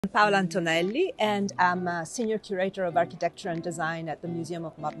I'm Paola Antonelli, and I'm a Senior Curator of Architecture and Design at the Museum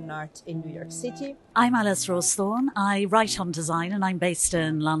of Modern Art in New York City. I'm Alice Rawsthorn. I write on design and I'm based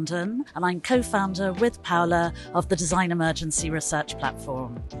in London, and I'm co-founder with Paola of the Design Emergency Research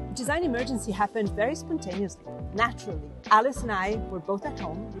Platform. Design Emergency happened very spontaneously, naturally. Alice and I were both at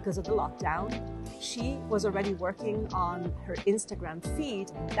home because of the lockdown. She was already working on her Instagram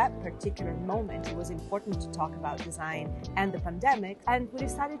feed. At that particular moment, it was important to talk about design and the pandemic, and we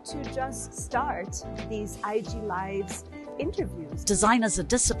decided to just start these IG Lives interviews. Design as a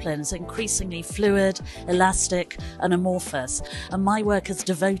discipline is increasingly fluid, elastic and amorphous, and my work is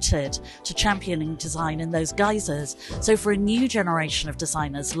devoted to championing design in those guises. So for a new generation of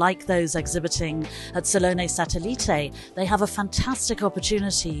designers like those exhibiting at Salone Satellite, they have a fantastic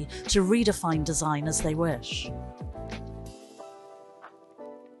opportunity to redefine design as they wish.